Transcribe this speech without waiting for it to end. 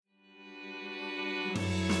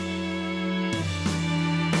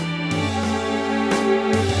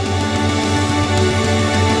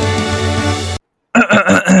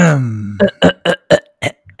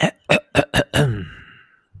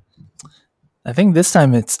I think this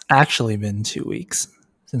time it's actually been 2 weeks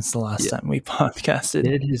since the last Yeah, time we podcasted.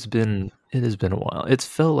 it has been a while. It's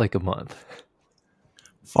felt like a month.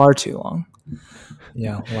 Far too long.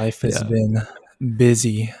 Yeah, life has Yeah. been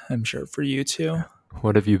busy, I'm sure, for you too.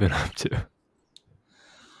 What have you been up to?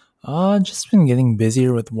 Just been getting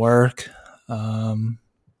busier with work. Um,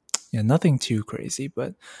 yeah, nothing too crazy,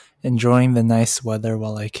 but enjoying the nice weather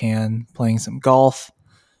while I can, playing some golf.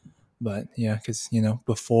 But yeah, because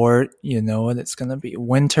before you know it, it's gonna be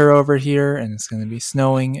winter over here, and it's gonna be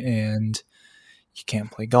snowing, and you can't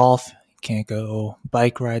play golf, you can't go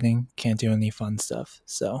bike riding, can't do any fun stuff.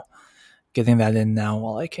 So getting that in now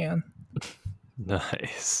while I can.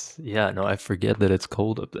 Nice. Yeah, no, I forget that it's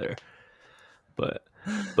cold up there. But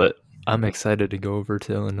but I'm excited to go over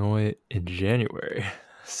to Illinois in January.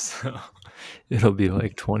 So it'll be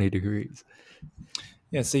like 20 degrees.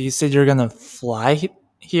 Yeah. So you said you're gonna fly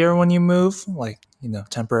here when you move, like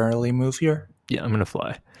temporarily move here. Yeah, I'm going to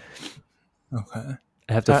fly. Okay.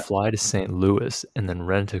 I have to Uh, fly to St. Louis and then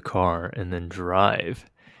rent a car and then drive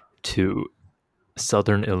to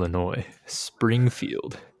Southern Illinois,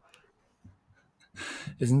 Springfield.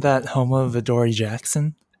 isn't that home of Adoree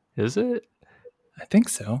Jackson? Is it? I think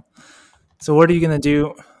so. So what are you gonna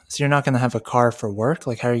do? So you're not gonna have a car for work?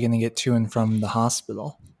 Like, how are you gonna get to and from the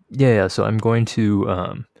hospital? Yeah, so I'm going to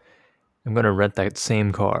rent that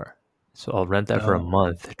same car. So I'll rent that for a Oh,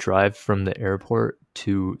 month, drive from the airport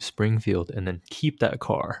to Springfield and then keep that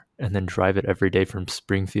car and then drive it every day from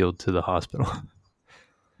Springfield to the hospital.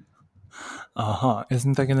 uh-huh.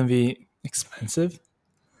 Isn't that gonna be expensive?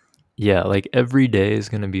 Yeah, like every day is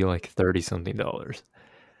going to be like 30 something dollars.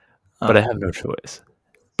 But I Oh, have no choice.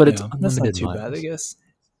 But it's yeah. That's not unlimited too bad, I miles. guess.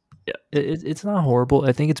 Yeah, it's not horrible.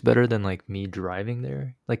 I think it's better than like me driving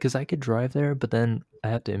there. Like, cause I could drive there, but then I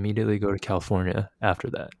have to immediately go to California after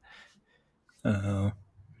that. Yeah,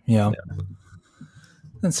 Yeah.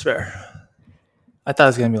 that's fair. I thought it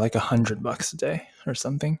was gonna be like $100 a day or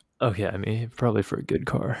something. Okay, I mean, probably for a good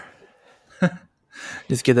car.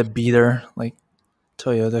 Just get a beater like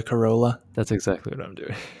Toyota Corolla. That's exactly what I'm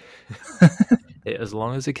doing. Hey, as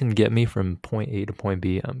long as it can get me from point A to point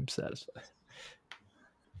B, I'm satisfied.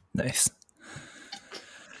 Nice,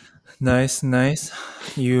 nice, nice.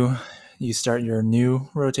 You start your new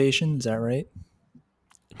rotation. Is that right?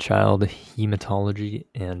 Child hematology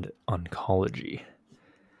and oncology.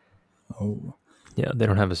 Oh, Yeah, they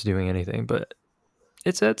don't have us doing anything, but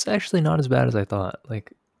it's actually not as bad as I thought.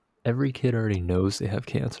 Like every kid already knows they have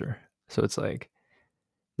cancer. So it's like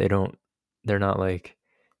they don't they're not like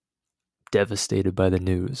devastated by the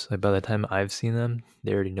news. Like by the time I've seen them,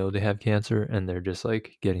 they already know they have cancer and they're just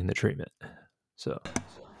like getting the treatment. So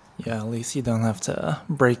yeah. At least you don't have to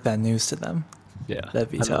break that news to them. yeah,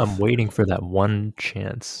 That'd be I'm tough. waiting for that one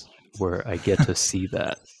chance where I get to see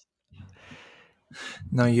that.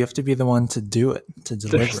 No, you have to be the one to do it, to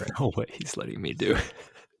There's deliver it. no way he's letting me do it.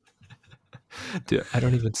 Dude, I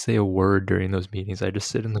don't even say a word during those meetings. I just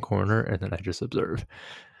sit in the corner and then I just observe.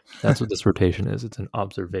 That's what this rotation is. It's an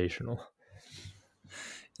observational.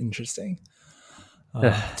 Interesting.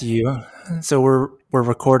 Do you? So we're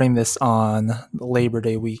recording this on the Labor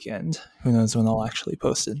Day weekend. Who knows when I'll actually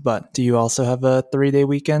post it? But do you also have a 3-day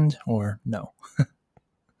weekend or no?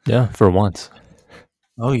 Yeah, for once.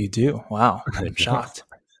 Oh, you do. Wow, I I'm know. shocked.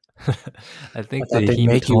 I I think thought the they'd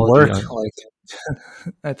make you hematology work on like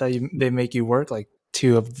I thought they make you work like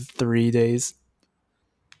 2 of the 3 days.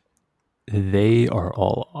 they are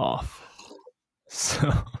all off.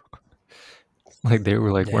 So like they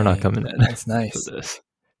were like, we're not Dang, coming in that's for nice. this.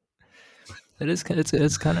 It's kind of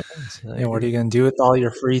nice. Yeah, what are you gonna do with all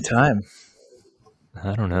your free time?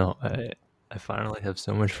 I don't know. I finally have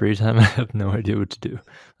so much free time. I have no idea what to do.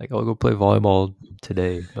 Like I'll go play volleyball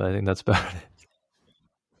today, but I think that's about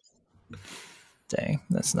it. Dang,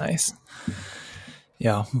 that's nice.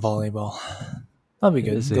 Yeah, volleyball. That'll be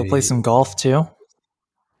It is good. Go play a. some golf too.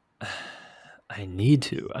 I need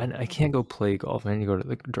to. I can't go play golf. I need to go to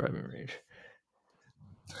the driving range.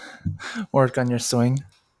 Work on your swing.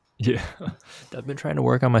 Yeah, I've been trying to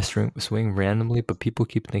work on my swing randomly, but people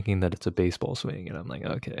keep thinking that it's a baseball swing, and I'm like,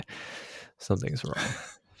 okay, something's wrong.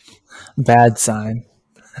 Bad sign.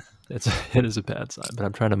 It is a bad sign, but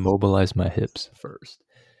I'm trying to mobilize my hips first.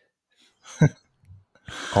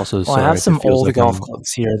 Also, Well, I have sorry if it some feels old like golf I'm.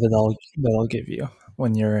 clubs here that I'll give you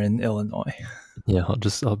when you're in Illinois. Yeah,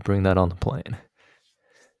 I'll bring that on the plane.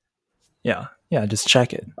 Yeah, yeah. Just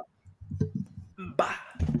check it.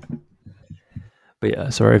 But yeah,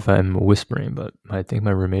 sorry if I'm whispering, but I think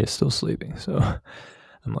my roommate is still sleeping, so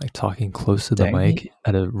I'm like talking close to the Dang, mic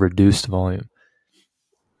at a reduced volume.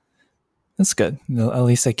 that's good. No, at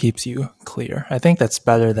least that keeps you clear. I think that's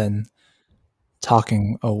better than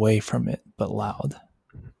talking away from it, but loud.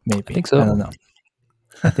 I Maybe. think I so. don't know.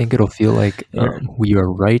 I think it'll feel like Here, we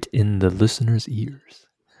are right in the listener's ears,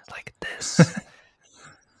 like this.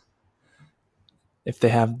 if they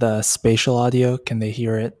have the spatial audio, can they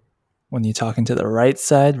hear it when you're talking to the right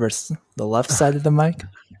side versus the left side of the mic?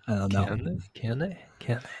 I don't know. Can they? Can they?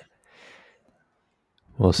 Can they?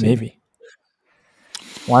 We'll see. Maybe.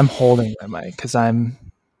 Well, I'm holding my mic because I'm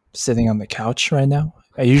sitting on the couch right now.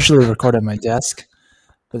 I usually record at my desk,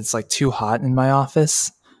 but it's like too hot in my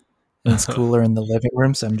office and it's cooler in the living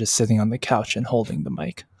room, so I'm just sitting on the couch and holding the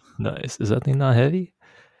mic. Nice. Is that thing not heavy?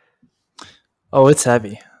 Oh, it's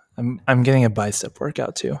heavy. I'm getting a bicep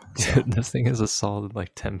workout too. So. Dude, this thing is a solid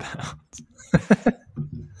like 10 pounds.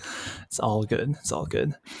 It's all good. It's all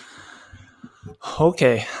good.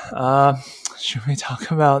 Okay. Should we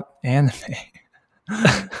talk about anime?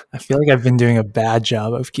 I feel like I've been doing a bad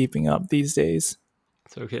job of keeping up these days.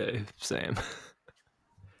 It's okay. Same.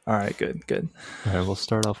 All right, good. All right, we'll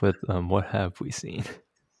start off with what have we seen?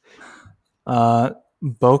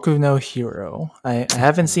 Boku no Hero. I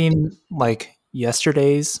haven't seen like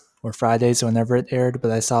yesterday's or Friday's whenever it aired,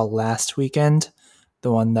 but I saw last weekend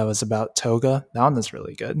the one that was about Toga. That one was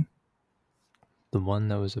really good. The one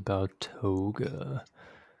that was about Toga.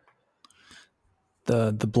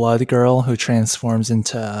 The blood girl who transforms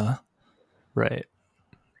into Right.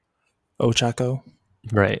 Ochako.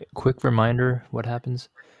 Right. Quick reminder, what happens?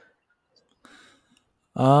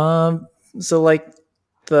 So like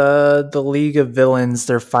the League of Villains,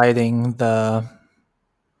 they're fighting the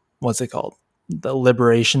what's it called? The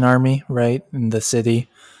Liberation Army, right? In the city.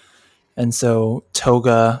 And so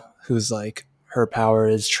Toga, who's like her power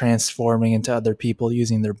is transforming into other people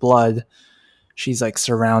using their blood. She's like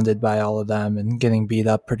surrounded by all of them and getting beat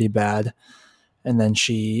up pretty bad. And then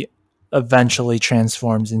she eventually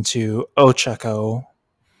transforms into Ochako,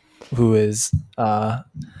 who is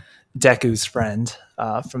Deku's friend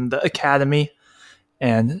from the academy.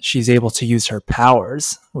 And she's able to use her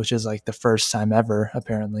powers, which is like the first time ever,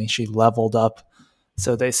 apparently. She leveled up,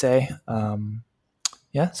 so they say.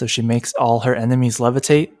 So she makes all her enemies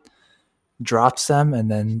levitate, drops them, and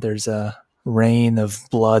then there's a rain of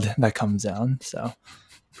blood that comes down. So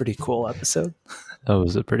pretty cool episode. That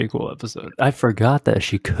was a pretty cool episode. I forgot that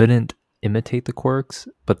she couldn't imitate the quirks,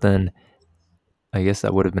 but then I guess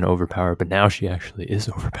that would have been overpowered, but now she actually is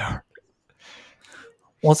overpowered.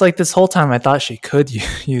 Well, it's like this whole time I thought she could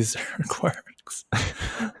use her quirks.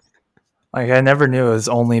 Like I never knew it was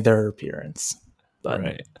only their appearance. But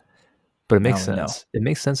right. But it makes sense. No. It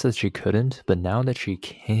makes sense that she couldn't, but now that she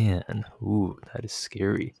can, ooh, that is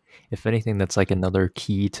scary. If anything, that's like another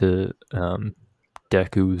key to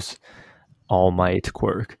Deku's All Might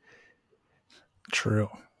quirk. True.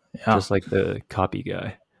 Yeah. Just like the copy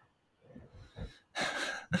guy.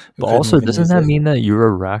 But also, doesn't that mean that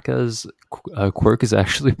Uraraka's quirk is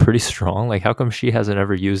actually pretty strong? Like, how come she hasn't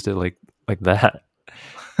ever used it like that?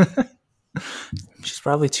 She's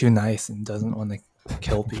probably too nice and doesn't want to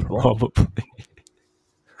kill people. Probably.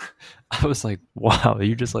 I was like, wow,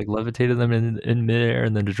 you just like levitated them in midair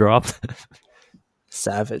and then dropped them.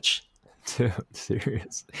 Savage. Dude,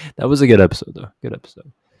 serious. That was a good episode, though. Good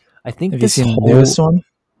episode. I think Have this you seen the newest one?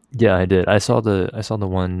 Yeah, I did. I saw the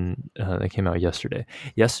one that came out yesterday.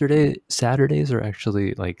 Saturdays are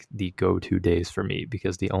actually like the go-to days for me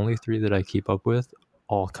because the only 3 that I keep up with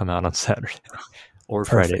all come out on Saturday or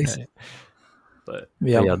Friday night. But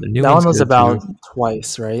yeah, the new that one was about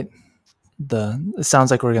twice, right? It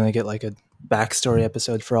sounds like we're gonna get like a backstory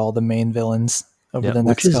episode for all the main villains over the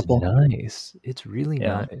next couple. Nice. It's really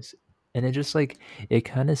nice, and it just like it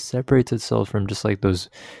kind of separates itself from just like those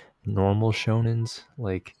normal shonens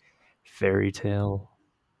like Fairy Tail,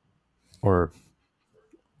 or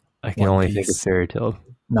I can only think of Fairy Tail.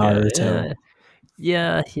 Naruto.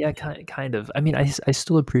 Yeah, kind of. I mean, I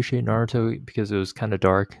still appreciate Naruto because it was kind of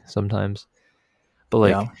dark sometimes, but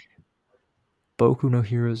like Boku no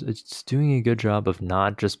Heroes, it's doing a good job of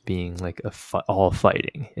not just being like all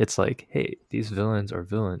fighting. It's like, hey, these villains are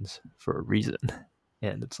villains for a reason,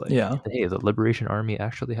 and it's like, hey, the Liberation Army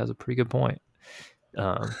actually has a pretty good point.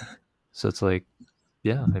 So it's like,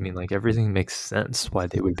 yeah, I mean, like everything makes sense why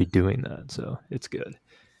they would be doing that. So it's good.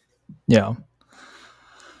 Yeah.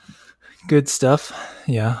 Good stuff.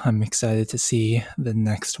 Yeah, I'm excited to see the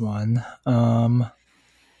next one.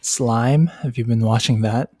 Slime, have you been watching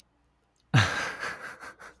that?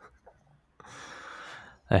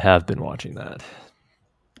 I have been watching that,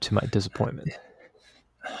 to my disappointment.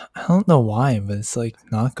 I don't know why, but it's like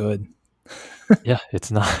not good. Yeah, it's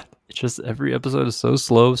not. It's just every episode is so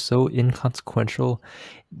slow, so inconsequential.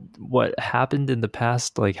 What happened in the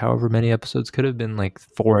past, like however many episodes, could have been like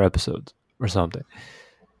 4 episodes or something.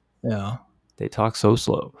 Yeah. They talk so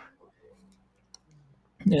slow.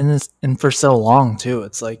 And for so long too.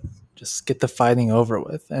 It's like just get the fighting over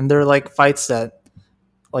with. And they're like fights that,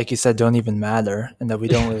 like you said, don't even matter and that we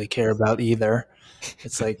don't really care about either.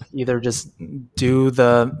 It's like either just do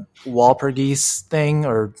the Walpurgis thing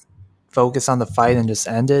or focus on the fight and just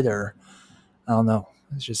end it, or I don't know.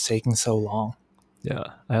 It's just taking so long. Yeah.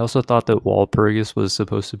 I also thought that Walpurgis was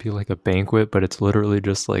supposed to be like a banquet, but it's literally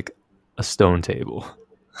just like a stone table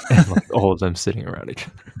and like all of them sitting around each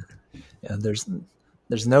other. Yeah,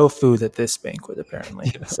 there's no food at this banquet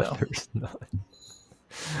apparently. Yeah, So there's not.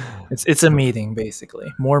 it's a meeting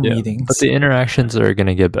basically. More Yeah, meetings. but the interactions are going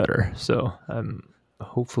to get better. So I'm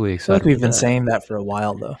hopefully I feel excited. like we've for been that. saying that for a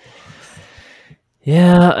while though.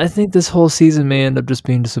 Yeah, I think this whole season may end up just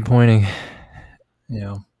being disappointing.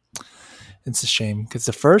 Yeah. It's a shame because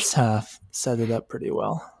the first half set it up pretty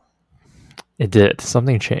well. It did.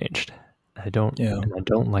 Something changed. I don't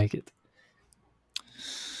like it.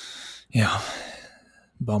 Yeah.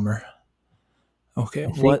 Bummer. Okay,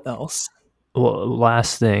 what else? Well,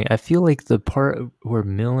 last thing, I feel like the part where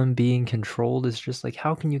Millen being controlled is just like,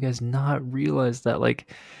 how can you guys not realize that?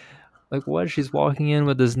 Like what? She's walking in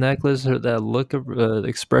with this necklace, or that look of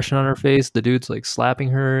expression on her face. The dude's like slapping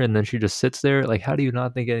her, and then she just sits there. Like, how do you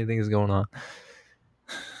not think anything is going on?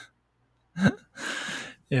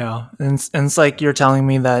 Yeah, and it's like you're telling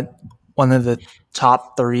me that one of the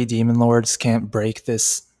top 3 demon lords can't break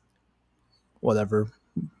this whatever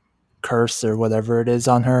curse or whatever it is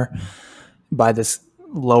on her by this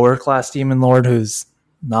lower class demon lord who's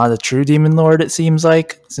not a true demon lord, it seems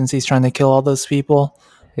like, since he's trying to kill all those people.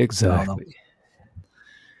 Exactly.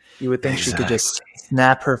 You would think she could just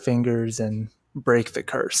snap her fingers and break the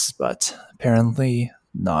curse, but apparently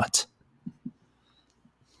not.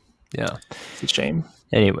 Yeah. It's a shame.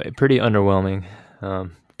 Anyway, pretty underwhelming.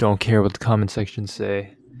 Don't care what the comment sections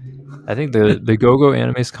say. I think the Go-Go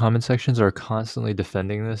Anime's comment sections are constantly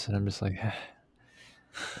defending this, and I'm just like,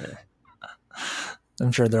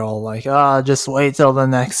 I'm sure they're all like, just wait till the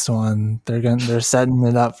next one. They're setting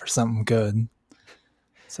it up for something good.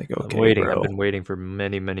 It's like, okay, I'm waiting. bro. I've been waiting for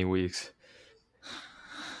many, many weeks.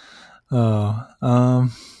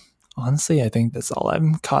 Honestly, I think that's all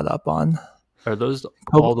I'm caught up on. Are those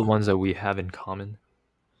all the ones that we have in common?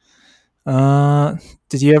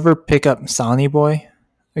 Did you ever pick up Sonny Boy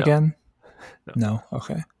again? No.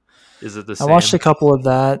 Okay. Is it the same? I watched a couple of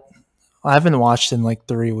that. I haven't watched in like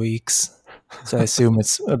 3 weeks, so I assume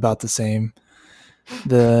it's about the same.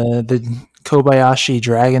 The Kobayashi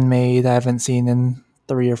Dragon Maid I haven't seen in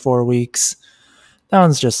 3 or 4 weeks. That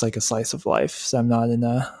one's just like a slice of life, so I'm not in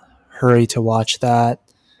a hurry to watch that.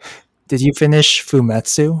 Did you finish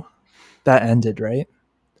Fumetsu? That ended, right?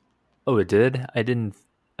 Oh, it did? I didn't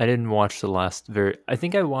watch the last I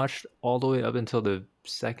think I watched all the way up until the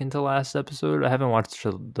second to last episode. I haven't watched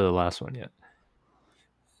the last one yet.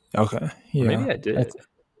 Okay. Yeah. Or maybe I did.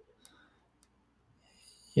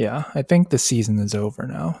 Yeah, I think the season is over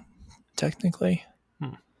now, technically.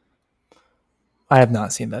 I have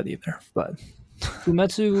not seen that either, but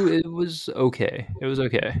Fumetsu, it was okay.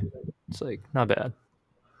 It's like not bad.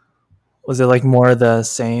 Was it like more of the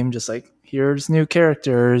same, just like here's new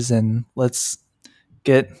characters and let's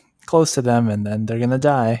get close to them and then they're gonna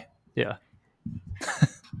die? Yeah.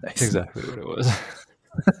 Nice. Exactly what it was.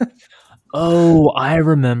 Oh, I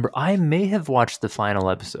remember. I may have watched the final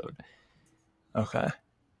episode. Okay.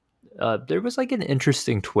 There was like an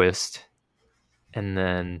interesting twist, and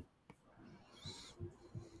then,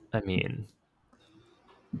 I mean,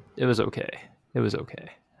 it was okay. It was okay.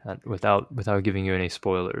 Without giving you any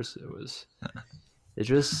spoilers, it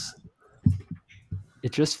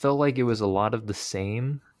just felt like it was a lot of the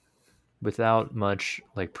same, without much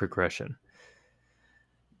like progression.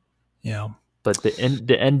 Yeah. But the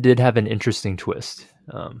end did have an interesting twist.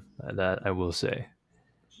 That I will say.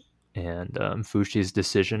 And Fushi's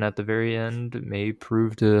decision at the very end may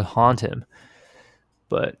prove to haunt him.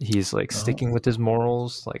 But he's like sticking with his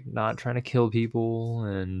morals, like not trying to kill people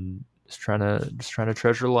and just trying to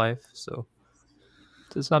treasure life. So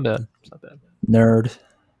it's not bad. It's not bad. Nerd.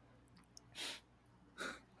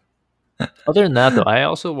 Other than that, though, I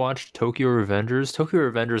also watched Tokyo Revengers. Tokyo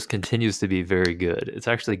Revengers continues to be very good. It's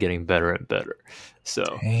actually getting better and better. So,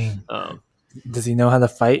 does he know how to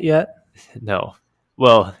fight yet? No.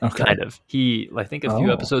 Well, Okay. kind of. I think a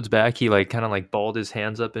few episodes back, he like kind of like balled his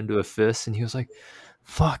hands up into a fist, and he was like,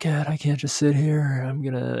 "Fuck it, I can't just sit here. I'm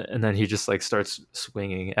gonna." And then he just like starts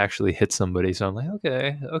swinging, actually hits somebody. So I'm like,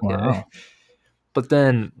 okay. Wow. But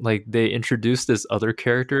then like they introduced this other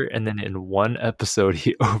character, and then in one episode,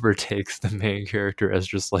 he overtakes the main character as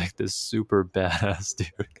just like this super badass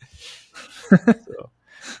dude. So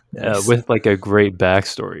Nice. with like a great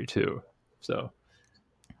backstory too. So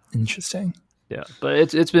Interesting. yeah, but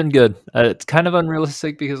it's been good. It's kind of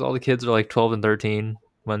unrealistic because all the kids are like 12 and 13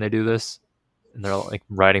 when they do this, and they're all like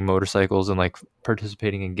riding motorcycles and like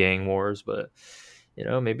participating in gang wars. But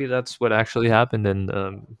maybe that's what actually happened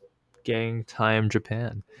in gang time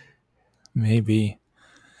Japan. Maybe.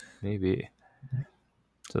 Maybe.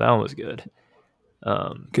 So that one was good.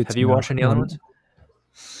 Good Have to you know. watched any other ones?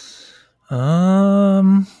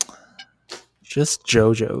 Um, just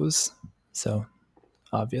JoJo's. So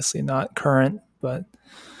obviously not current, but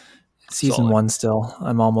season Solid. one still.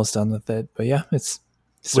 I'm almost done with it. But yeah, it's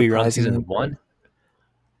Wait, you're on season surprisingly good. one?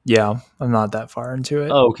 Yeah, I'm not that far into it.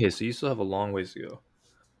 Oh, okay. So you still have a long ways to go.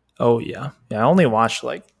 Oh yeah. Yeah, I only watch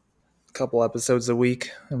like a couple episodes a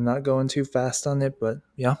week. I'm not going too fast on it, but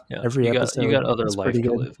yeah, Yeah, every you got episode other is pretty life to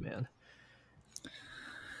good. live, man.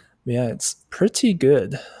 Yeah, it's pretty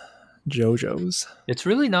good. JoJo's. It's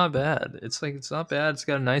really not bad. It's not bad. It's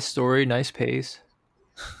got a nice story, nice pace.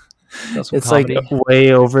 Got some It's like comedy.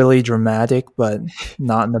 way overly dramatic, but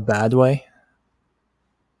not in a bad way.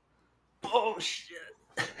 Oh shit.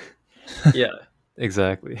 Yeah,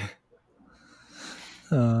 exactly.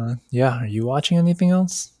 Yeah, are you watching anything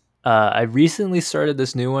else? I recently started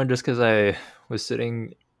this new one just because I was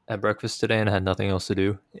sitting at breakfast today and I had nothing else to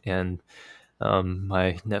do, and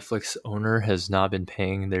my Netflix owner has not been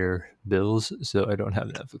paying their bills, so I don't have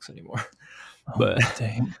Netflix anymore. Oh, But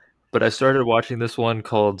dang. but I started watching this one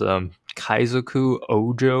called Kaizoku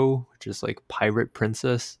Ojo, which is like Pirate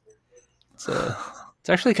Princess. It's a it's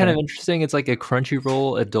actually kind Okay. of interesting. It's like a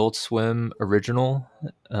Crunchyroll Adult Swim original.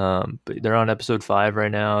 But they're on episode 5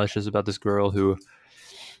 right now. It's just about this girl who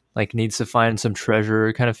like needs to find some treasure.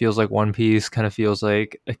 It kind of feels like One Piece. Kind of feels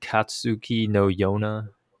like a Katsuki no Yona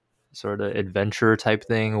sort of adventure type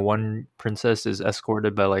thing. One princess is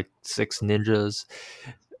escorted by like 6 ninjas.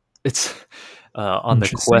 It's on the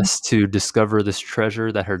Interesting. quest to discover this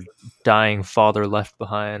treasure that her dying father left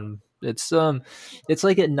behind. It's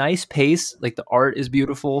like a nice pace. Like the art is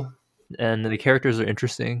beautiful and the characters are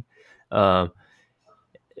interesting. Um,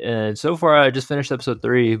 and so far, I just finished episode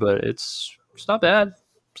 3, but it's not bad.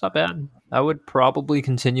 It's not bad. I would probably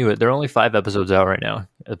continue it. There are only 5 episodes out right now.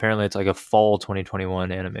 Apparently, it's like a fall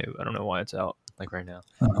 2021 anime. I don't know why it's out like right now.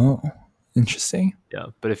 Oh, interesting. Yeah,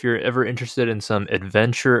 but if you're ever interested in some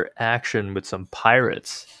adventure action with some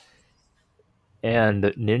pirates and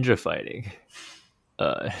ninja fighting,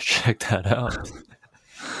 check that out.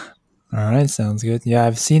 All right, sounds good. Yeah,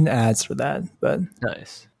 I've seen ads for that, but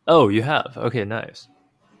Nice. Oh, you have? Okay, nice.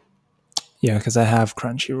 yeah, because I have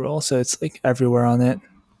Crunchyroll, so it's like everywhere on it.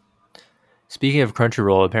 Speaking of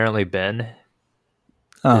Crunchyroll, apparently Ben is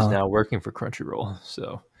Oh, now working for Crunchyroll.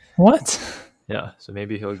 So what? yeah, so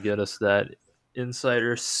maybe he'll get us that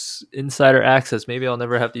insider access. Maybe I'll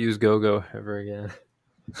never have to use GoGo ever again.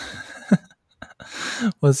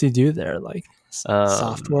 What does he do there? Like Um,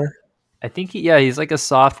 software? I think he's like a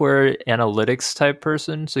software analytics type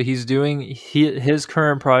person. So his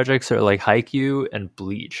current projects are like Haikyuu and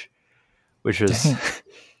Bleach, which is Dang.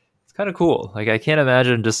 it's kind of cool. Like I can't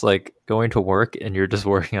imagine just like going to work and you're just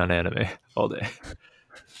working on anime all day.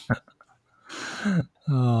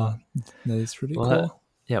 Oh, that is pretty Well, cool.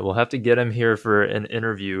 yeah, we'll have to get him here for an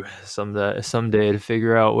interview someday to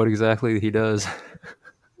figure out what exactly he does.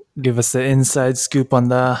 Give us the inside scoop on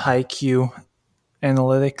the Haikyuu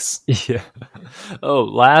analytics. Yeah. Oh,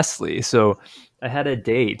 lastly, so I had a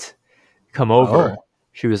date come over. Oh,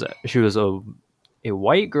 She was a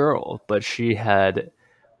white girl, but she had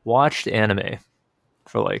watched anime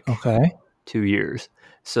for like okay. 2 years.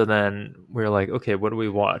 So then we were like, okay, what do we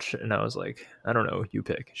watch? And I was like, I don't know, you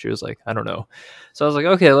pick. She was like, I don't know. So I was like,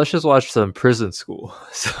 okay, let's just watch some Prison School.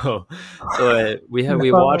 We No.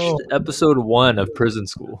 watched episode 1 of Prison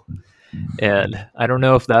School, and I don't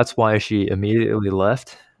know if that's why she immediately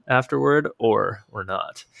left afterward or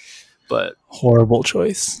not. But Horrible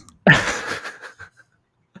choice.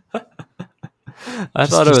 I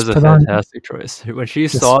thought it was Just a put on fantastic choice. When she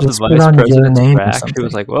saw the just put vice on your president's name or rack, she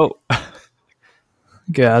was something. like, whoa.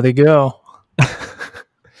 Gotta go.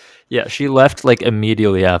 Yeah, she left like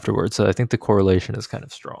immediately afterwards. So I think the correlation is kind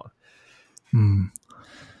of strong. Hmm.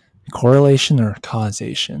 Correlation or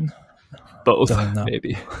causation? Both, Don't know.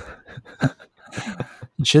 maybe.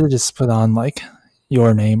 You should have just put on like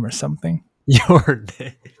your name or something. Your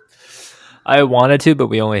name. I wanted to, but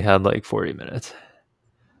we only had like 40 minutes.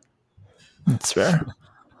 That's fair.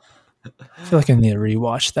 I feel like I need to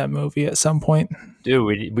rewatch that movie at some point.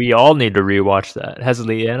 Dude, we all need to rewatch that. Has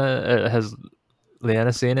Leanna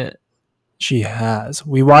seen it? She has.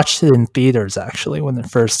 We watched it in theaters actually when it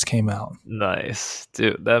first came out. Nice,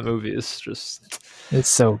 dude. That movie is just. It's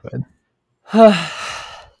so good.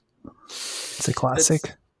 It's a it's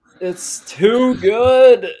classic. it's too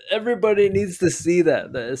good. Everybody needs to see that.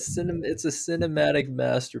 It's a cinematic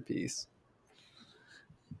masterpiece.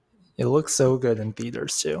 It looks so good in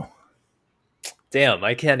theaters too. Damn,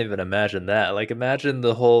 I can't even imagine that. Like, imagine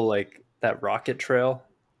the whole like that rocket trail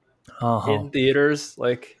Uh-huh. in theaters,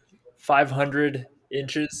 like 500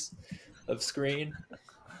 inches of screen.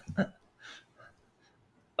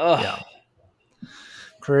 Oh, Yeah.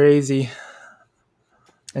 Crazy.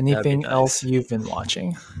 that'd be Anything else nice. you've been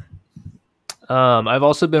watching? I've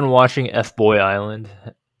also been watching F Boy Island,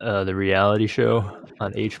 the reality show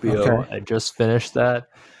on HBO. Okay. I just finished that.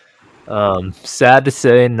 Sad to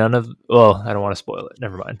say, none of. Well, I don't want to spoil it.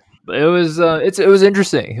 Never mind. But it was. It was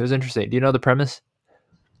interesting. It was interesting. Do you know the premise?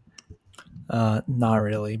 Not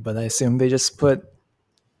really, but I assume they just put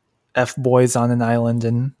F boys on an island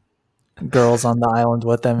and girls on the island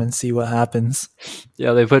with them and see what happens.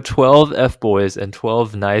 Yeah, they put 12 F boys and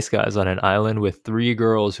 12 nice guys on an island with 3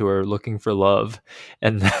 girls who are looking for love,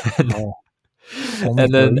 and then Oh, only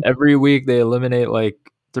and then three? every week they eliminate like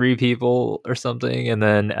 3 people or something, and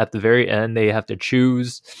then at the very end they have to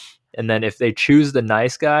choose. And then if they choose the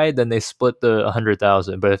nice guy, then they split the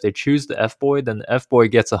 100,000. But if they choose the F boy, then the F boy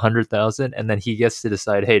gets 100,000, and then he gets to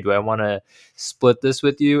decide, hey, do I want to split this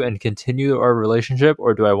with you and continue our relationship,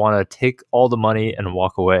 or do I want to take all the money and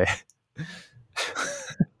walk away?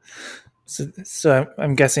 So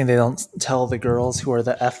I'm guessing they don't tell the girls who are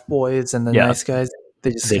the F boys and the Yeah, nice guys.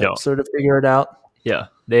 They just they don't. sort of figure it out. Yeah,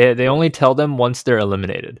 they only tell them once they're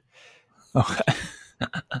eliminated. Okay.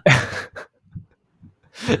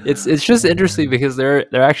 It's just interesting because they're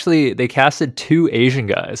actually they casted 2 Asian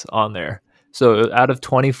guys on there. So out of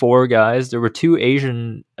 24 guys, there were 2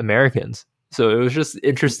 Asian Americans. So it was just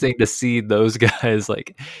interesting to see those guys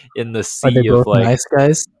like in the Are they sea of both like nice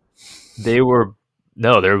guys? they were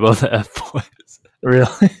no, they were both F boys.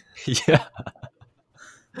 Really? Yeah,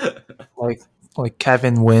 like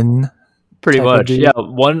Kevin Wynn pretty type of much. dude? Yeah,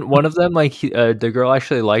 one of them like the girl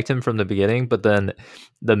actually liked him from the beginning, but then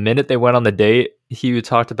the minute they went on the date, he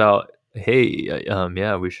talked about, hey,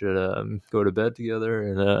 yeah, we should go to bed together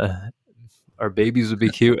and our babies would be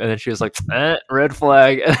cute. And then she was like, red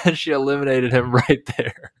flag, and then she eliminated him right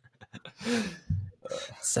there.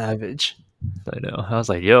 Savage. I know. I was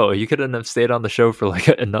like, yo, you couldn't have stayed on the show for like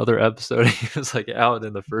another episode. He was like out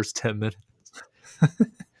in the first 10 minutes.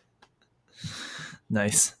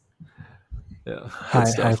 Nice. Yeah, good High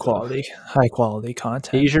stuff. high quality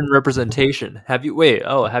content. Asian representation. Have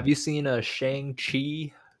you seen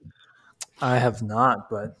Shang-Chi? I have not,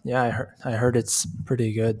 but yeah, I heard it's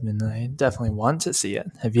pretty good, and I definitely want to see it.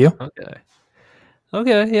 Have you? Okay.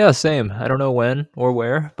 Okay, yeah, same. I don't know when or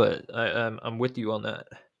where, but I'm with you on that.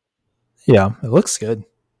 Yeah, it looks good.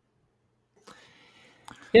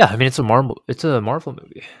 Yeah, I mean it's a Marvel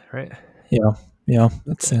movie, right? Yeah,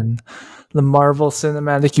 it's Okay. in the Marvel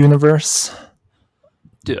Cinematic Universe.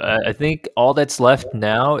 Dude, I think all that's left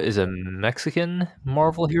now is a Mexican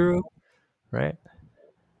Marvel hero, right?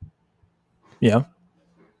 Yeah,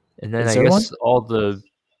 And then is I there one? guess all the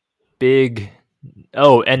big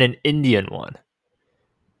oh, and an Indian one.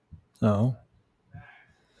 Oh,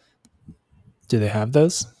 do they have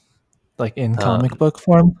those like in comic Um, book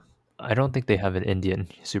form? I don't think they have an Indian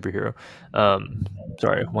superhero. Um,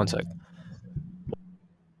 sorry, one sec.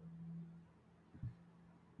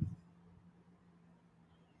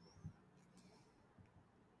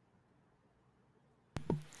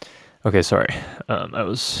 Okay, sorry.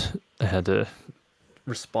 I had to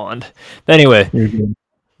respond. But anyway, You're good.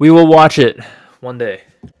 we will watch it one day.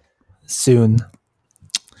 Soon.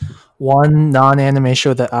 One non-anime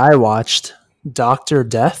show that I watched, Doctor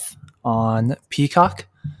Death on Peacock.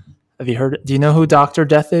 Have you heard? Do you know who Doctor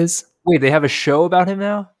Death is? Wait, they have a show about him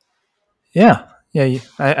now? Yeah, yeah.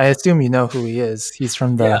 I assume you know who he is. He's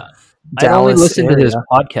from the Yeah. I'd only Dallas listened to his area.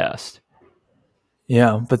 podcast.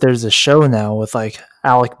 Yeah, but there's a show now with like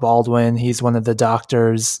Alec Baldwin. He's one of the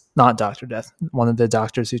doctors, not Doctor Death, one of the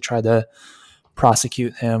doctors who tried to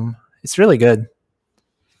prosecute him. It's really good.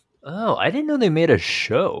 Oh, I didn't know they made a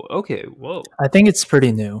show. Okay, whoa. I think it's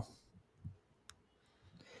pretty new.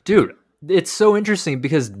 Dude, it's so interesting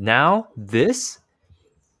because now this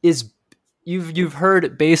is you've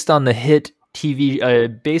heard based on the hit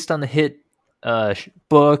TV based on the hit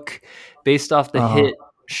book, based off the Uh, hit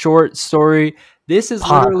short story. This is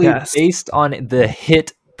literally Podcast. based on the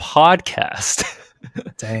hit podcast.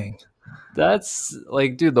 Dang. That's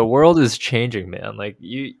like, dude, the world is changing, man. Like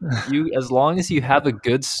you as long as you have a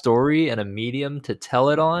good story and a medium to tell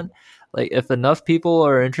it on, Like if enough people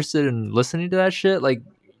are interested in listening to that shit, like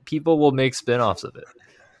people will make spin-offs of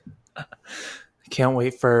it. Can't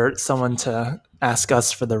wait for someone to ask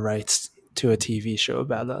us for the rights to a TV show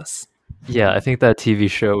about us. Yeah, I think that TV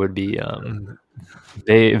show would be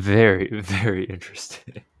very, very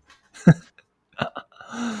interesting.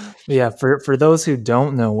 Yeah, for those who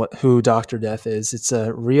don't know who Dr. Death is, it's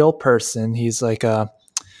a real person. He's like a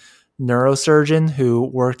neurosurgeon who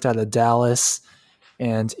worked out of Dallas,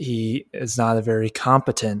 and he is not a very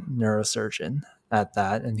competent neurosurgeon at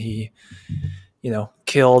that. And he,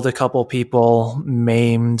 killed a couple people,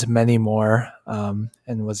 maimed many more, and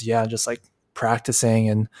was just like practicing.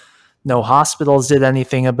 And no hospitals did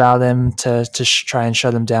anything about him to try and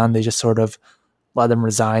shut him down. They just sort of let him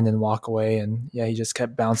resign and walk away. And he just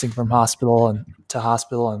kept bouncing from hospital and to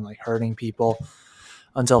hospital and like hurting people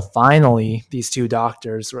until finally these two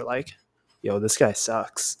doctors were like, yo, this guy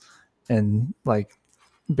sucks. And like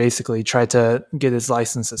basically tried to get his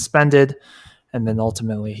license suspended. And then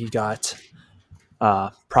ultimately he got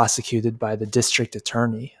prosecuted by the district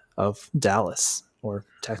attorney of Dallas or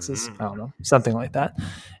Texas. I don't know, something like that.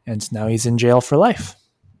 And now he's in jail for life.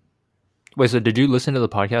 Wait, so did you listen to the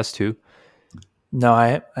podcast too? No,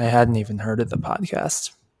 I hadn't even heard of the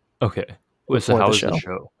podcast. Okay. Wait, so how was the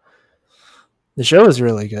show? The show is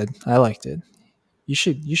really good. I liked it. You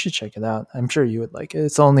should check it out. I'm sure you would like it.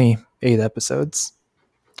 It's only 8 episodes.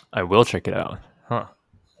 I will check it out. Huh.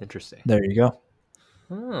 Interesting. There you go.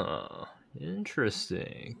 Oh,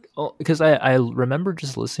 interesting. Oh, because I remember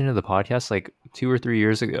just listening to the podcast like 2 or 3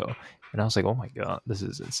 years ago, and I was like, oh my god, this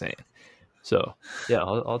is insane. So yeah,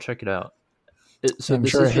 I'll check it out. So I'm this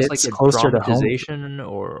sure is it just hits like a closer to home. dramatization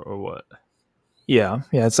or what? Yeah,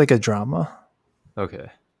 it's like a drama. Okay.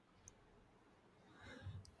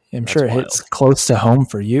 I'm sure it hits close to home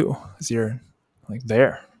for you because you're like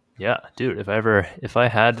there. Yeah, dude. If I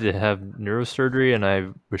had to have neurosurgery and I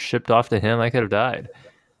was shipped off to him, I could have died.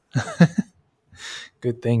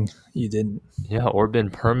 Good thing you didn't. Yeah, or been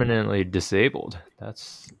permanently disabled.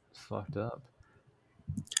 That's fucked up.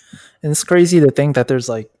 And it's crazy to think that there's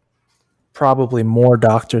like probably more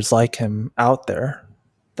doctors like him out there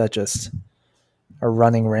that just are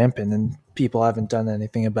running rampant and people haven't done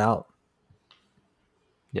anything about.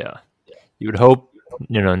 Yeah. You would hope,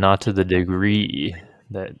 not to the degree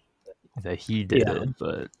that he did it,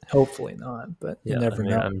 but hopefully not, but you never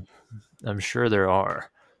know. I'm sure there are.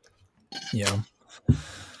 Yeah.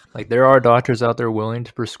 Like there are doctors out there willing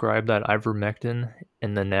to prescribe that ivermectin,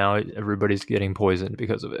 and then now everybody's getting poisoned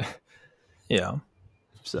because of it. Yeah.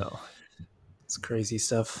 So it's crazy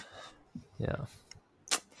stuff. Yeah.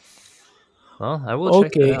 Well, I will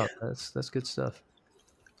check it out. That's good stuff.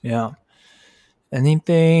 Yeah.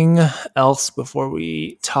 Anything else before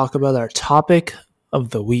we talk about our topic of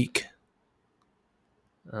the week?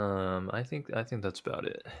 I think that's about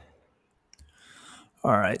it.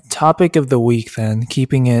 All right, topic of the week then,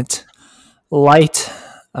 keeping it light.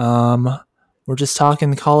 We're just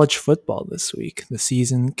talking college football this week. The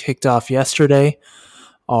season kicked off yesterday.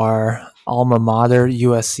 Our alma mater,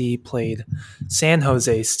 USC, played San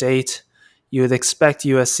Jose State. You would expect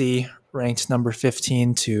USC, ranked number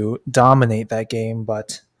 15, to dominate that game,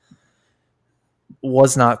 but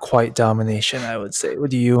was not quite domination, I would say.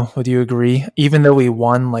 Would you agree? Even though we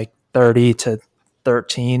won like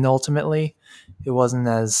 30-13 ultimately, it wasn't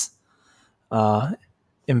as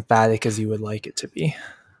emphatic as you would like it to be.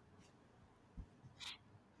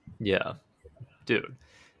 Yeah, dude,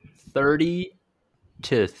 30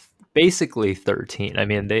 to basically 13. I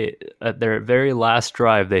mean, they at their very last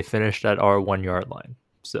drive they finished at our 1 yard line,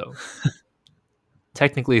 so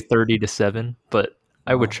technically 30-7, but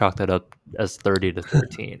I would chalk that up as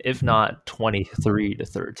 30-13, if not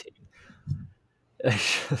 23-13.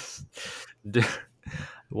 Dude,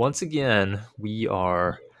 once again, we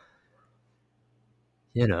are,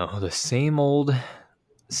 the same old.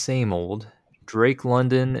 Drake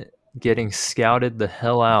London getting scouted the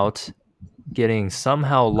hell out, getting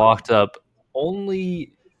somehow locked up.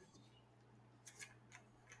 Only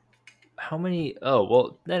how many? Oh,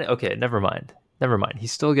 well, then okay, never mind. He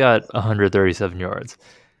still got 137 yards.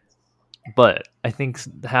 But I think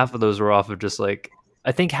half of those were off of just like,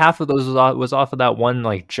 I think half of those was off of that one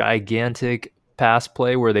like gigantic pass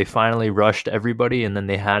play where they finally rushed everybody and then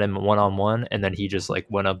they had him one-on-one and then he just like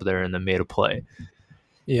went up there and then made a play.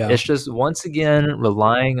 Yeah. It's just once again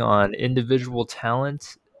relying on individual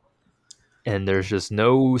talent, and there's just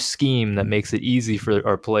no scheme that makes it easy for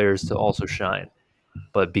our players to also shine.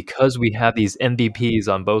 But because we have these MVPs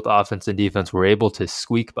on both offense and defense, we're able to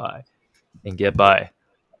squeak by and get by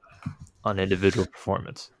on individual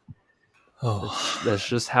performance. That's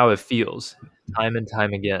just how it feels time and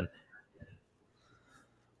time again.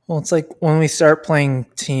 Well, it's like when we start playing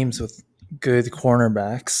teams with good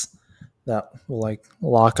cornerbacks that will like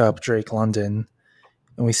lock up Drake London,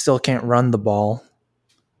 and we still can't run the ball,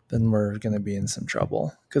 then we're gonna be in some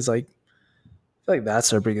trouble. Because like I feel like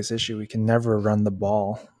that's our biggest issue. We can never run the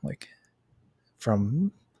ball like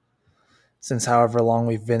from since however long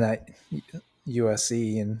we've been at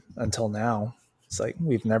USC and until now. It's like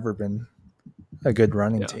we've never been a good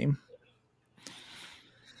running team.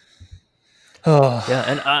 Oh Yeah,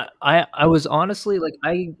 and I was honestly like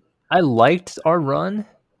I liked our run.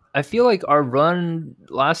 I feel like our run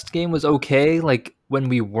last game was okay. Like when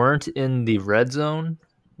we weren't in the red zone,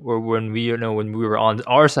 or when we when we were on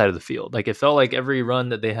our side of the field. Like it felt like every run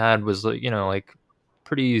that they had was like like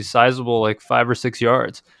pretty sizable, like 5 or 6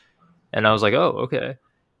 yards. And I was like, oh okay.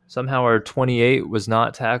 Somehow our 28 was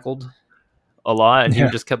not tackled a lot, and he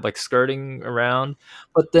yeah, just kept like skirting around.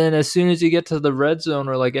 But then as soon as you get to the red zone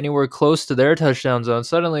or like anywhere close to their touchdown zone,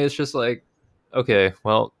 suddenly it's just like, okay,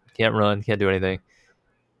 well, can't run, can't do anything.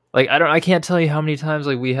 Like I can't tell you how many times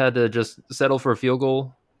like we had to just settle for a field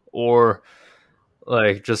goal or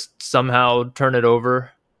like just somehow turn it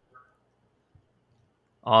over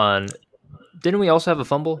on. Didn't we also have a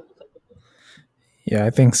fumble? yeah, I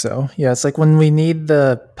think so. Yeah, it's like when we need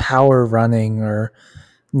the power running or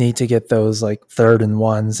need to get those like third and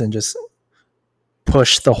ones and just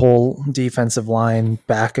push the whole defensive line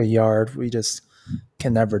back a yard. We just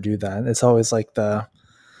can never do that. It's always like the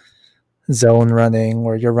zone running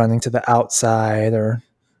where you're running to the outside or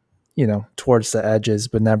towards the edges,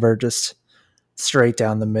 but never just straight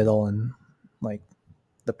down the middle and like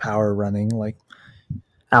the power running like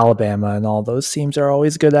Alabama and all those teams are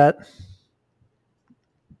always good at.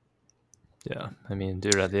 Yeah, I mean,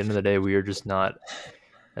 dude, at the end of the day, we are just not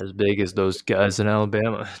as big as those guys in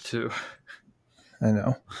Alabama, too. I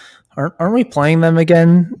know. Aren't we playing them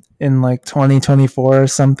again in like 2024 or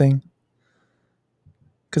something?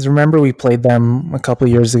 Because remember we played them a couple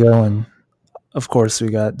years ago, and of course we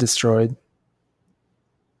got destroyed.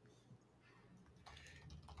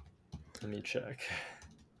 Let me check.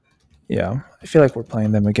 Yeah, I feel like we're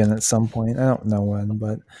playing them again at some point. I don't know when,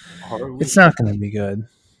 but it's not going to be good.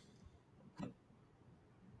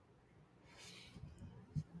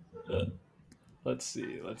 Let's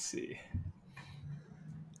see.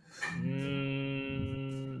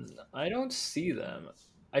 I don't see them.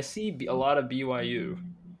 I see a lot of BYU.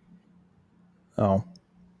 Oh,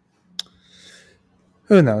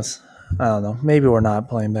 who knows? I don't know. Maybe we're not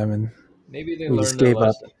playing them, and Maybe they we just learned their gave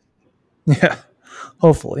up. lesson. Yeah,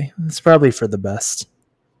 hopefully it's probably for the best.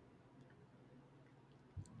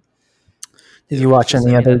 Did you watch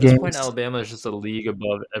any other at this games? point, Alabama is just a league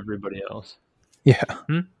above everybody else. Yeah.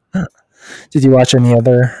 Hmm? Did you watch any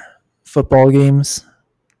other football games?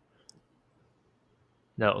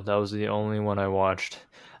 No, that was the only one I watched.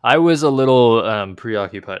 I was a little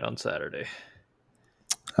preoccupied on Saturday.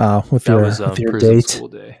 With That your was with your prison date. school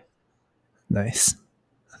day. Nice.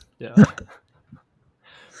 Yeah.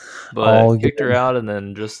 But kicked her out, and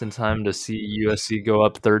then just in time to see USC go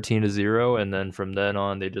up 13-0, and then from then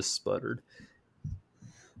on they just sputtered.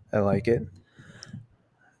 I like it.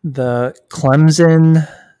 The Clemson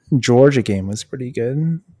Georgia game was pretty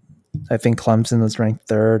good. I think Clemson was ranked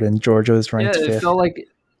third and Georgia was ranked Yeah, it fifth. felt like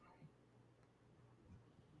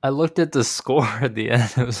I looked at the score at the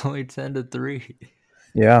end. It was only 10-3.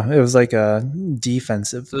 Yeah, it was like a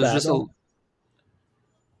defensive So it was battle.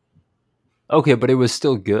 Okay, but it was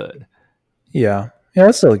still good. Yeah,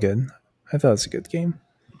 it's still good. I thought it was a good game.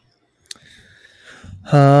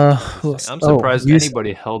 I'm surprised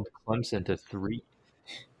anybody held Clemson to 3.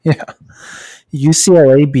 Yeah,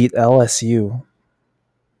 UCLA beat LSU.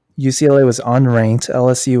 UCLA was unranked.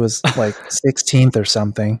 LSU was like 16th or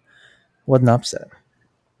something. What an upset!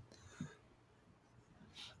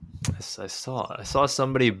 I saw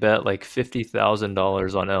somebody bet like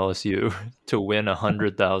 $50,000 on LSU to win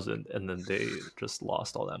 100,000, and then they just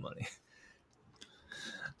lost all that money.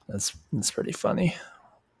 That's pretty funny.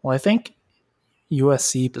 Well, I think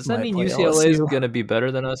USC Does that might mean play UCLA is LSU. going to be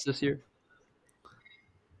better than us this year?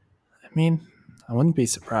 I mean, I wouldn't be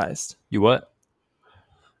surprised. You what?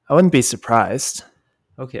 I wouldn't be surprised.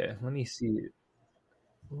 Okay, let me see.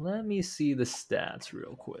 Let me see the stats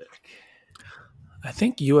real quick. I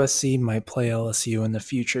think USC might play LSU in the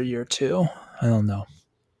future year too. I don't know.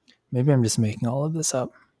 Maybe I'm just making all of this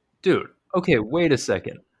up. Dude, okay, wait a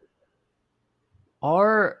second.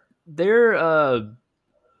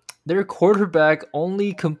 Their quarterback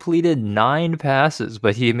only completed 9 passes,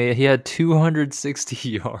 but he had 260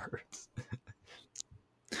 yards.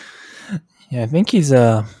 Yeah, I think he's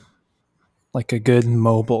like a good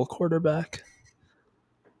mobile quarterback.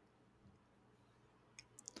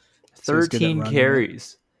 So he's good at 13 running it.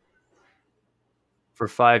 carries for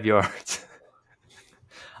 5 yards.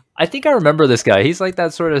 I think I remember this guy. He's like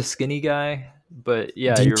that sort of skinny guy, but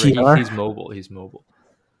yeah, you're right. DTR. He's mobile. He's mobile.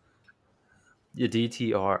 Yeah,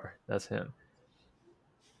 DTR. That's him.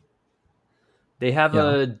 They have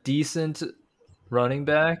Yeah. a decent running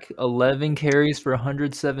back, 11 carries for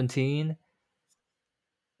 117.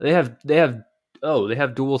 They have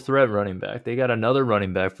dual threat running back. They got another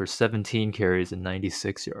running back for 17 carries and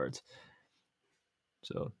 96 yards.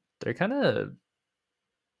 So they kind of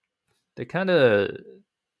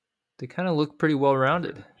look pretty well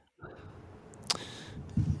rounded.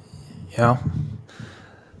 Yeah.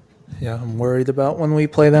 Yeah, I'm worried about when we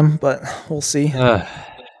play them, but we'll see.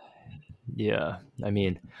 Yeah, I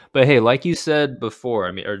mean, but hey, like you said before,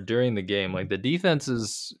 I mean, or during the game, like the defense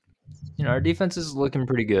is, our defense is looking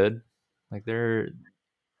pretty good. Like they're,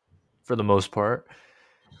 for the most part.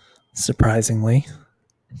 Surprisingly.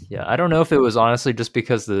 Yeah, I don't know if it was honestly just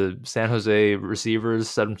because the San Jose receivers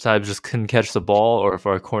sometimes just couldn't catch the ball, or if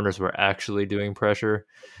our corners were actually doing pressure.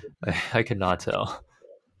 I could not tell.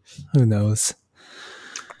 Who knows?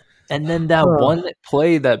 And then that one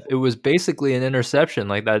play that it was basically an interception.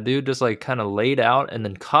 Like that dude just like kind of laid out and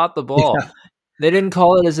then caught the ball. Yeah. They didn't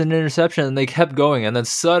call it as an interception, and they kept going. And then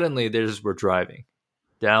suddenly they just were driving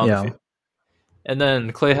down the field. And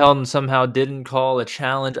then Clay Helton somehow didn't call a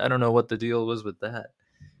challenge. I don't know what the deal was with that.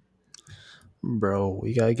 Bro,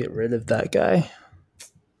 we gotta get rid of that guy.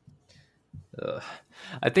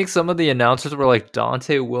 I think some of the announcers were like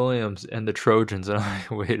Dante Williams and the Trojans. And I'm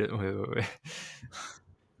like, wait.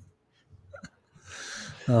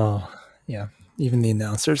 Oh, yeah. Even the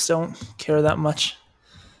announcers don't care that much.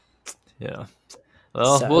 Yeah.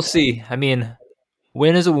 Well, Sad. We'll see. I mean,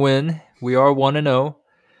 win is a win. We are 1-0.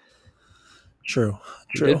 True.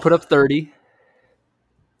 We did put up 30.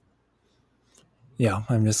 Yeah,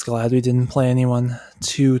 I'm just glad we didn't play anyone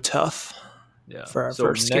too tough. Yeah. For our so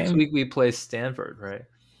first next game. week we play Stanford, right?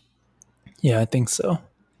 Yeah, I think so.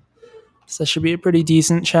 So that should be a pretty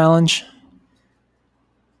decent challenge.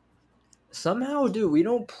 Somehow, dude, we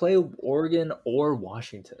don't play Oregon or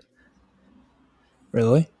Washington.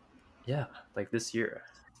 Really? Yeah, like this year.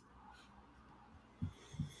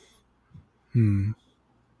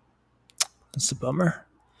 That's a bummer.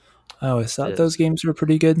 I always thought those games were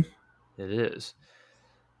pretty good. It is.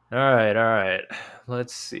 All right.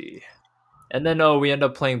 Let's see. And then, we end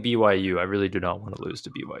up playing BYU. I really do not want to lose to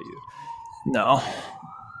BYU. No.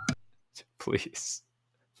 Please.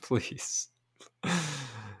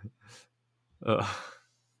 All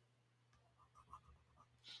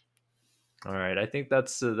right, I think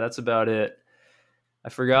that's about it. I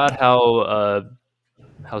forgot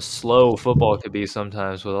how slow football could be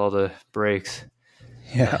sometimes with all the breaks.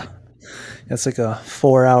 Yeah. It's like a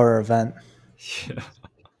 4-hour event. Yeah.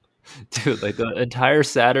 Dude, like the entire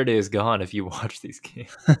Saturday is gone if you watch these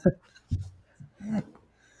games.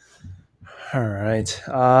 All right.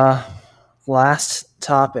 Last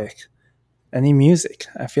topic. Any music?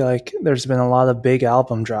 I feel like there's been a lot of big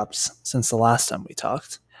album drops since the last time we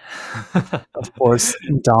talked. Of course,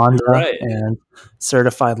 Donda and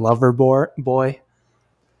Certified Lover Boy.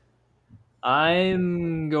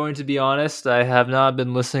 I'm going to be honest. I have not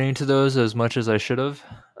been listening to those as much as I should have.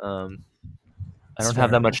 I don't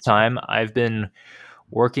have that much time. I've been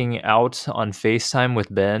working out on FaceTime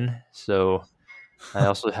with Ben, so I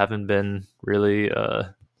also haven't been really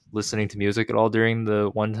listening to music at all during the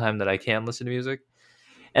one time that I can listen to music.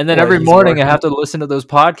 And then every morning I have to listen to those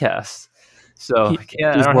podcasts. So I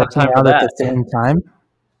don't have time for that. At the same time?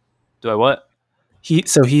 Do I what?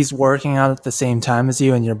 So he's working out at the same time as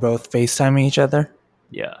you, and you're both FaceTiming each other?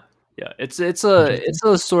 Yeah. It's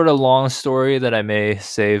a sort of long story that I may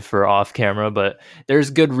save for off camera, but there's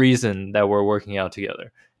good reason that we're working out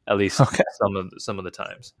together. At least some of the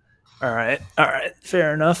times. All right.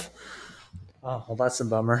 Fair enough. Oh, well, that's a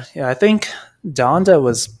bummer. Yeah, I think Donda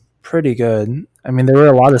was pretty good. I mean, there were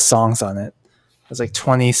a lot of songs on it. It was like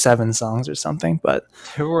 27 songs or something, but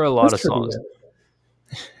there were a lot of songs.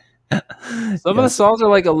 Some of the songs are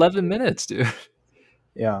like 11 minutes, dude.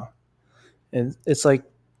 Yeah. It's like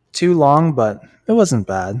too long, but it wasn't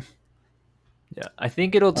bad. Yeah, I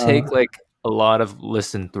think it'll take like a lot of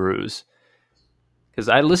listen throughs. Because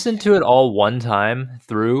I listened to it all one time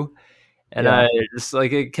through, and I just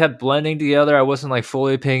like it kept blending together. I wasn't like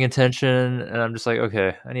fully paying attention, and I'm just like,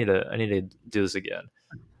 okay, I need to do this again.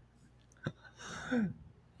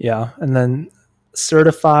 Yeah, and then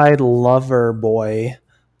Certified Lover Boy,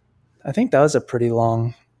 I think that was a pretty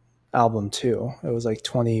long album too. It was like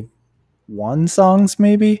 21 songs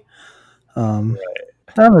maybe.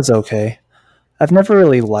 That was okay. I've never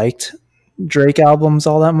really liked Drake albums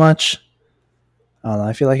all that much. I don't know.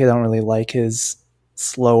 I feel like I don't really like his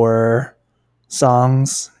slower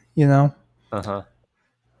songs. You know, Uh huh.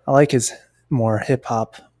 I like his more hip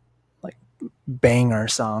hop, like banger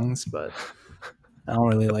songs, but I don't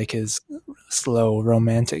really like his slow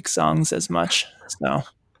romantic songs as much. So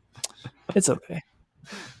it's okay.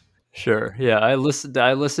 Sure. Yeah, I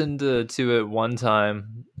listened to it one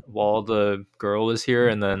time while the girl was here,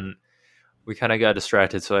 and then we kind of got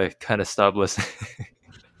distracted, so I kind of stopped listening.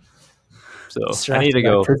 So I need Distracted to by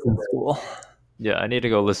go. prison school. Yeah, I need to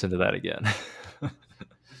go listen to that again.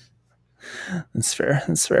 That's fair.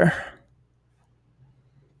 That's fair.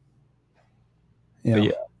 But Yeah.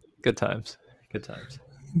 yeah, good times. Good times.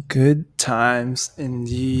 Good times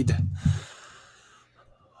indeed.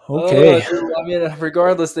 Oh, Okay. dude, I mean,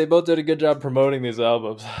 regardless, they both did a good job promoting these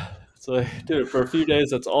albums. It's like, dude, for a few days,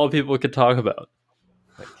 that's all people could talk about.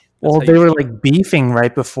 Like, that's Well, how they you were should. like beefing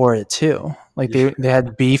right before it too. Like Yeah. they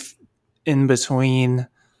had beef in between.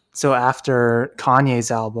 So after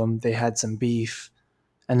Kanye's album, they had some beef,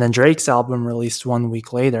 and then Drake's album released 1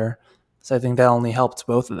 week later. So I think that only helped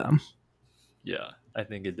both of them. Yeah, I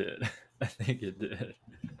think it did. I think it did.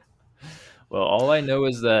 Well, all I know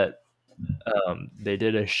is that they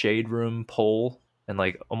did a shade room poll, and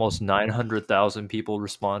like almost 900,000 people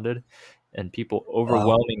responded, and people Wow.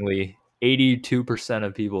 overwhelmingly 82%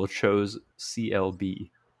 of people chose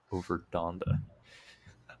CLB over Donda.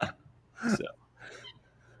 So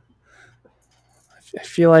I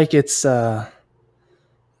feel like it's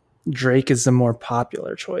Drake is the more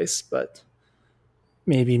popular choice, but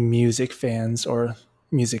maybe music fans or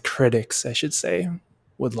music critics, I should say,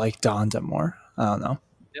 would like Donda more. I don't know.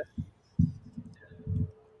 yeah,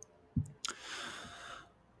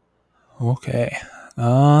 Okay.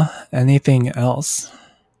 Anything else?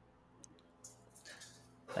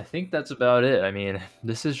 I think that's about it. I mean,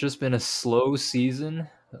 this has just been a slow season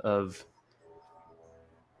of.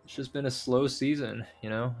 It's just been a slow season,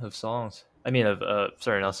 of songs. I mean, of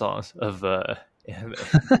sorry, not songs, of anime.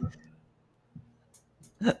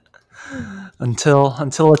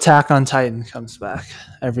 Until Attack on Titan comes back,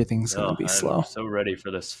 everything's gonna No, be I'm slow. so ready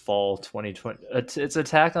for this fall 2020. It's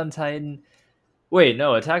Attack on Titan. Wait,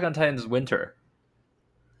 no, Attack on Titan's winter,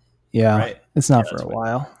 Yeah, right? it's Yeah, not for it's a winter.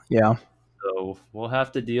 while. Yeah. So we'll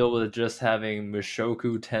have to deal with just having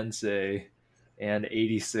Mushoku Tensei and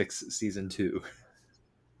 86 season 2.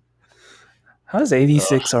 How does Uh,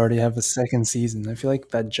 86 already have a second season? I feel like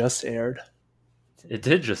that just aired. it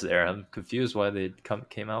did just air. I'm confused why they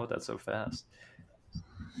came out with that so fast.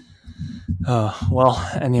 Well,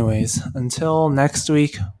 anyways, until next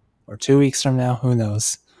week or 2 weeks from now, who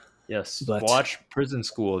knows? Yes, But watch Prison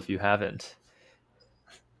School if you haven't.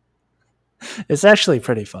 it's actually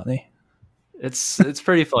pretty funny. It's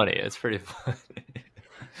pretty funny. It's pretty funny.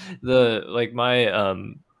 The like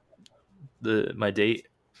my date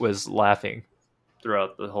was laughing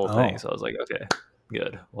throughout the whole thing, Oh, so I was like, okay,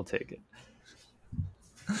 good, we'll take it.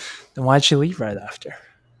 then why'd she leave right after?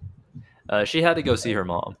 She had to go see her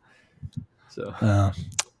mom, so Uh,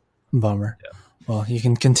 Bummer. yeah. Well, you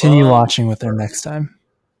can continue Well, watching with her next time.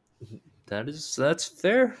 that's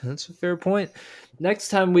fair. That's a fair point. Next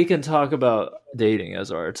time we can talk about dating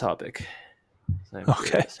as our topic. I'm Okay.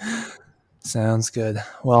 curious. Sounds good.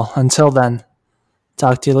 Well, until then,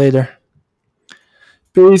 talk to you later.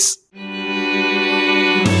 Peace.